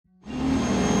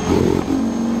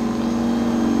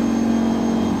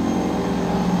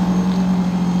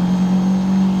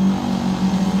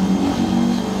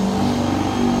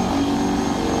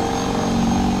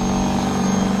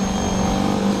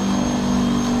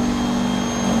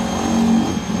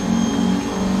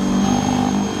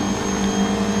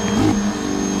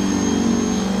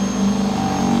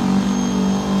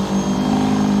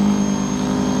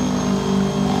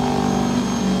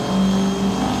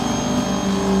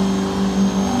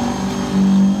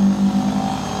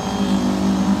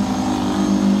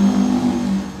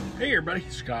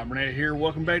Scott Burnette here.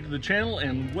 Welcome back to the channel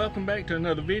and welcome back to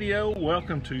another video.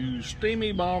 Welcome to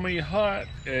steamy, balmy, hot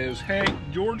as heck,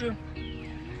 Georgia.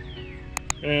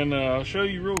 And I'll show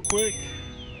you real quick.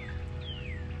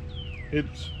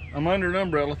 I'm under an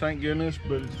umbrella, thank goodness,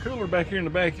 but it's cooler back here in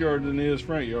the backyard than it is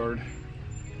front yard.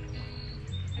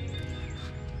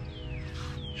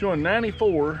 Showing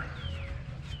 94,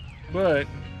 but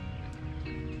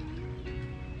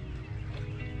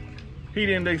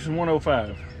heat index is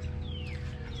 105.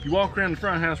 If you walk around the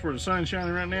front house where the sun's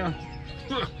shining right now,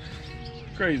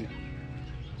 crazy.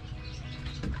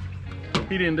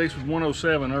 Heat index was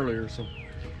 107 earlier. So,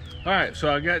 all right,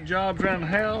 so I got jobs around the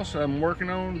house. I'm working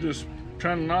on just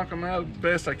trying to knock them out the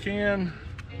best I can.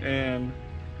 And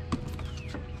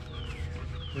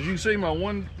as you see,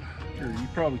 you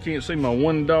probably can't see my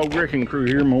one dog wrecking crew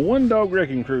here.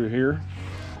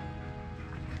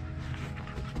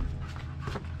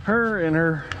 Her and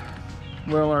her,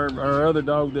 well, our other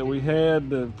dog that we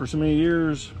had for so many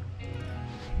years,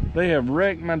 they have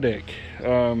wrecked my deck.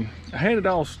 I had it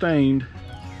all stained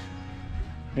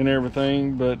and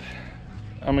everything, but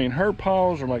I mean, her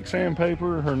paws are like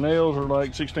sandpaper, her nails are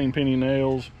like 16 penny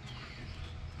nails.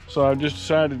 So I just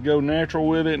decided to go natural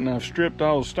with it, and I've stripped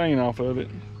all the stain off of it.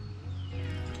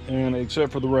 And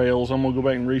except for the rails, I'm gonna go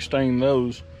back and restain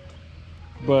those.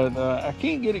 But I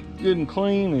can't get it good and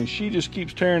clean, and she just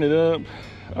keeps tearing it up.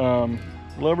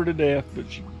 Love her to death, but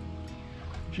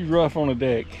she's rough on the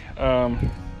deck.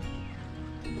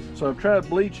 So I've tried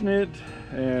bleaching it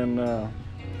and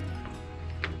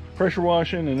pressure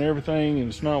washing and everything, and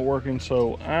it's not working.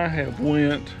 So I have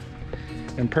went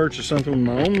and purchased something with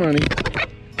my own money,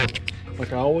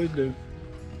 like I always do.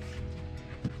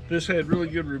 This had really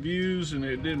good reviews, and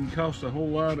it didn't cost a whole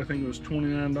lot. I think it was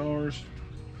 $29.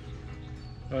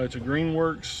 It's a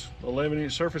GreenWorks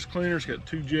 11-inch surface cleaner. It's got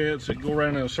 2 jets that go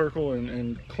around in a circle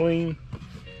and clean.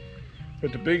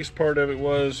 But the biggest part of it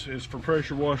is for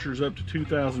pressure washers up to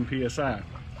 2,000 PSI.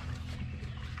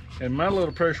 And my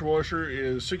little pressure washer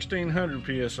is 1,600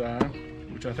 PSI,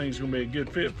 which I think is going to be a good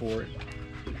fit for it.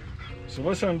 So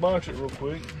let's unbox it real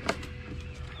quick.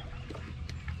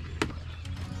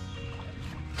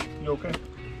 You okay?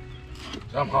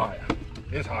 I'm hot.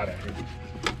 It's hot out here.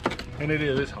 And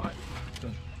it's hot.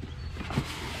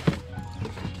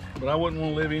 But I wouldn't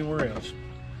want to live anywhere else.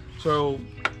 So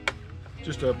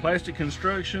just a plastic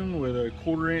construction with a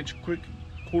quarter inch quick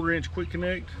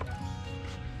connect.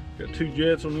 Got 2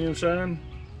 jets on the inside,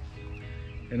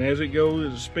 and as it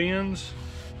goes, it spins.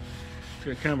 It's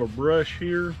got kind of a brush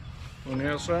here on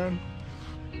the outside,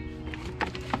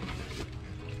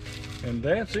 and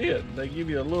that's it. They give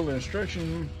you a little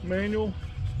instruction manual.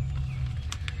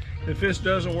 If this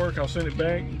doesn't work, I'll send it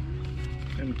back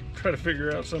and try to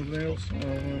figure out something else. I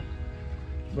don't know.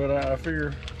 But I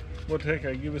figure, what the heck,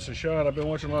 I give this a shot. I've been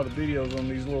watching a lot of videos on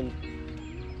these little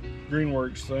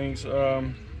GreenWorks things.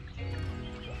 Okay,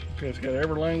 it's got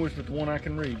every language but the one I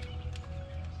can read.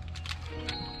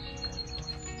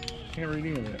 Can't read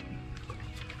any of that.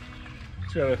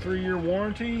 It's got a 3-year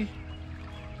warranty.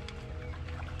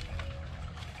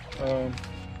 Does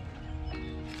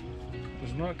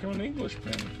not come in English,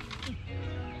 apparently.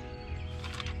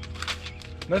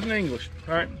 Nothing English.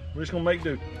 All right, we're just gonna make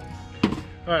do.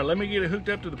 All right, let me get it hooked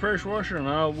up to the pressure washer, and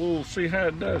we'll see how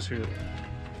it does here.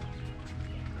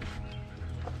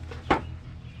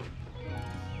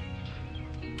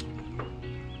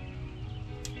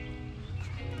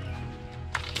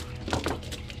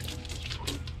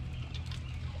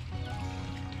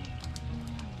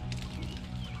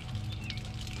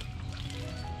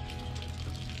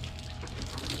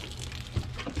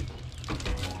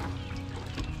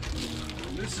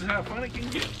 This is how fun it can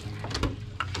get.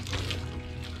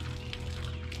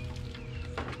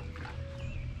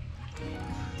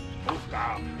 Oh,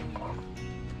 stop.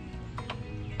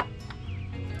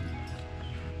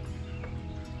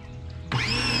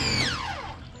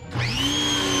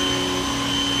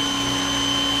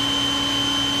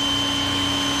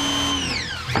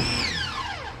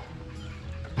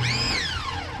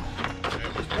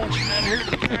 Just punching down here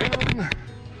to the ground.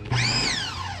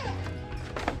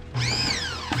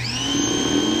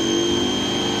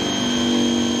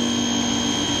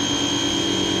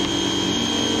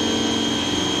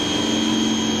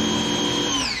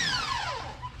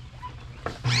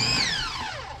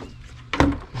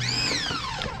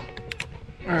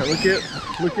 All right,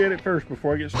 look at it first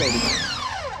before I get started.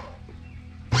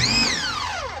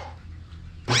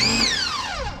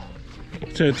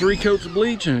 It's had 3 coats of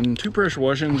bleach and 2 pressure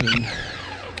washings, and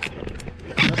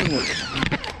nothing works.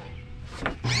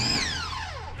 All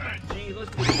right, gee,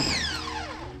 let's do it.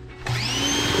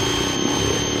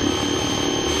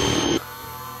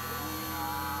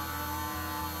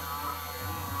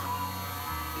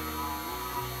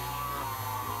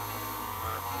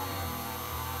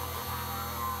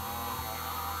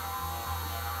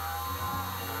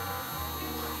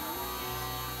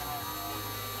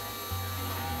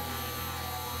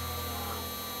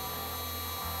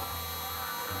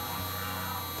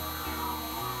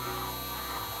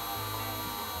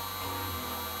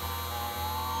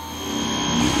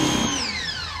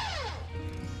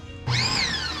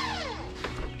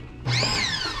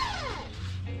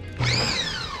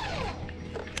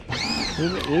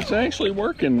 It's actually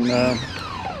working. You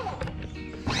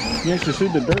actually see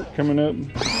the dirt coming up.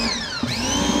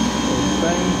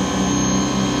 Bang.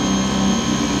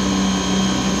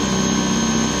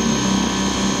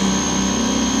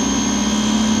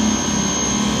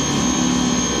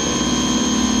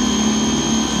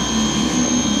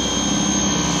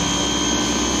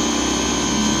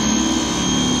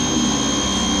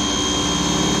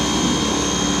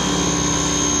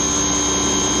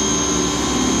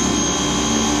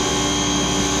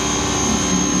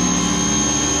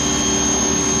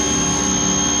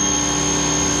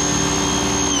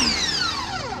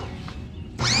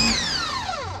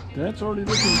 That's already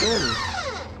looking better.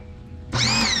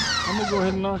 I'm gonna go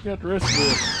ahead and knock out the rest of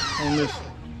this on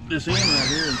this end right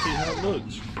here and see how it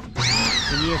looks.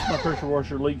 And yes, my pressure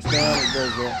washer leaks down, it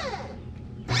does that.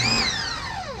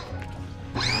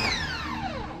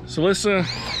 So let's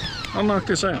I'll knock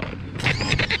this out.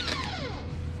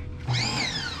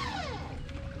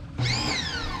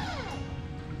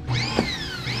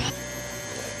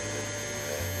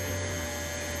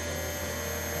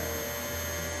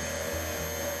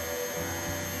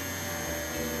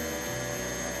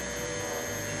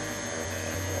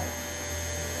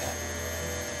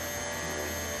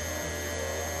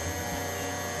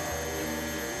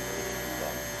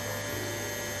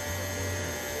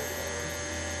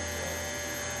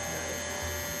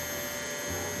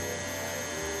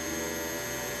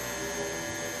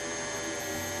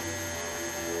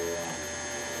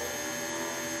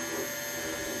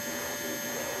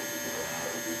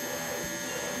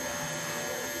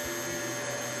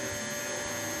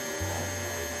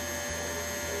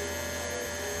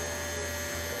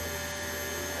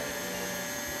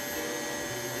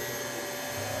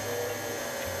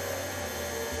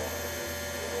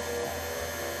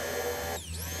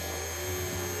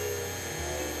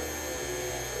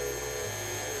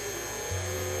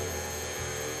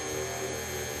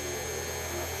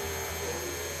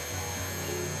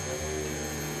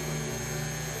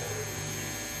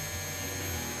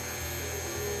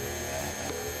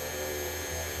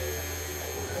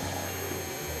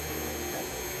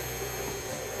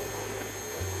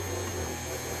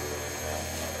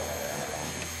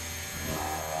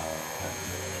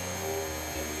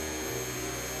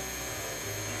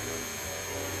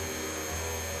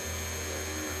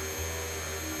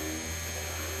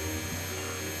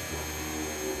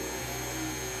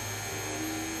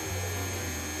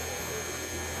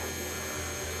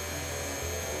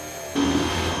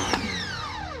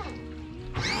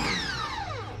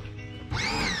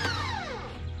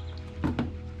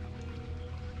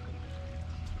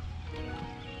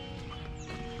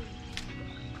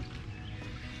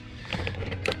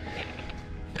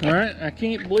 All right, I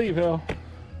can't believe how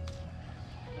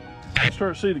I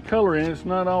start to see the color in it. It's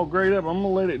not all grayed up. I'm gonna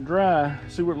let it dry,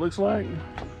 see what it looks like.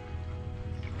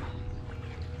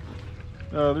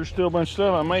 There's still a bunch of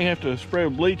stuff. I may have to spray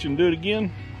with bleach and do it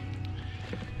again.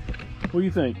 What do you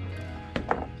think?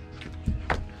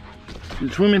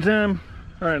 It's swimming time.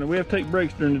 All right, now we have to take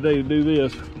breaks during the day to do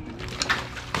this.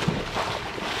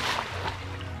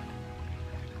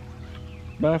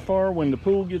 By far, when the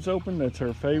pool gets open, that's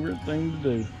her favorite thing to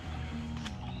do.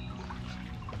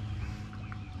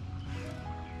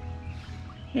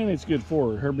 And it's good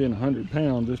for her. Her being 100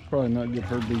 pounds, it's probably not good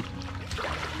for her to be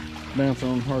bouncing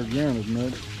on hard ground as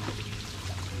much.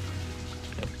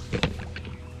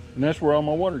 And that's where all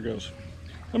my water goes.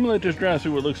 Let me let this dry, see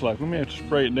what it looks like. We may have to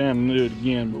spray it down and do it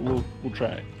again, but we'll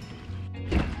try it.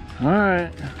 All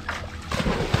right.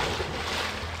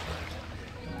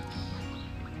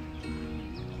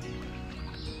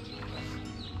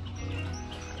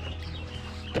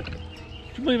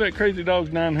 Can you believe that crazy dog's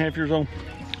 9.5 years old?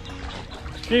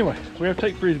 Anyway, we have to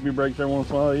take frisbee breaks every once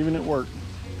in a while, even at work.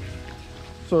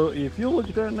 So if you'll look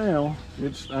at that now,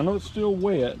 I know it's still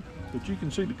wet, but you can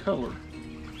see the color.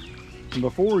 And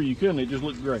before you couldn't, it just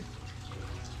looked great.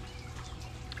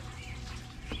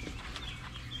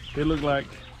 It looked like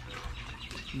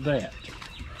that.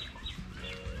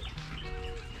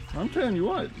 I'm telling you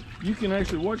what, you can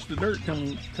actually watch the dirt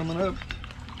coming up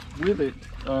with it.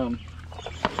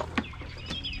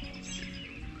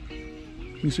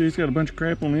 You see it's got a bunch of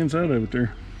crap on the inside of it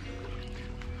there.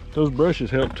 Those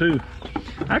brushes help too.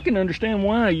 I can understand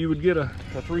why you would get a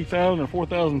 3,000 or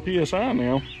 4,000 PSI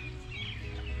now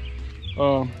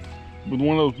with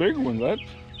one of those bigger ones. That's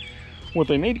what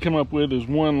they need to come up with, is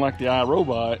one like the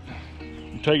iRobot.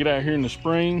 You take it out here in the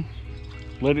spring,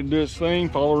 let it do its thing,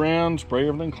 follow around, spray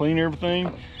everything, clean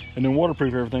everything, and then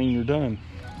waterproof everything, and you're done.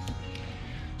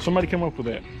 Somebody come up with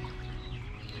that.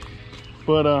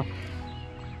 But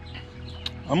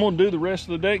I'm gonna do the rest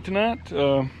of the deck tonight.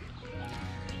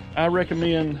 I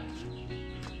recommend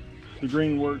the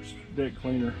GreenWorks deck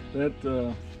cleaner.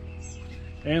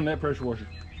 And that pressure washer.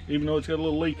 Even though it's got a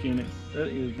little leak in it, that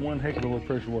is one heck of a little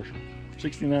pressure washer.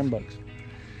 69 bucks.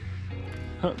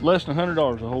 Less than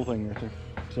 $100 the whole thing right there.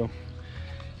 So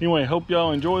anyway, hope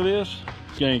y'all enjoy this.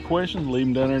 If you got any questions, leave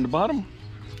them down there in the bottom.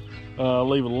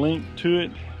 Leave a link to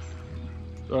it.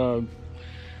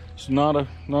 It's not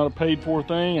a paid for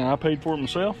thing. I paid for it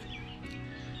myself.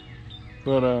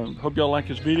 But hope y'all like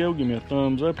this video. Give me a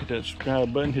thumbs up, hit that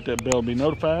subscribe button, hit that bell to be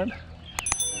notified.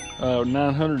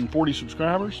 940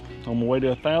 subscribers, on my way to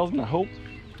 1,000, I hope.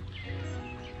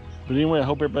 But anyway, I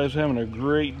hope everybody's having a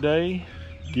great day.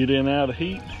 Get in out of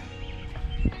heat.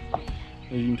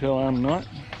 As you can tell, I'm not.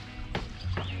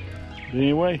 But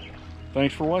anyway,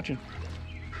 thanks for watching.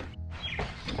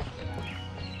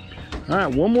 All right,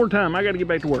 one more time. I got to get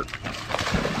back to work.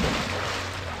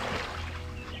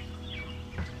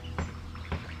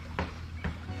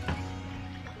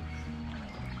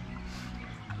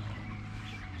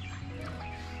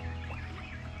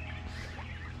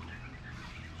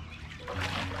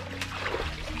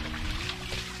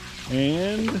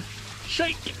 And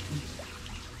shake.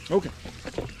 Okay.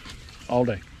 All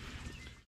day.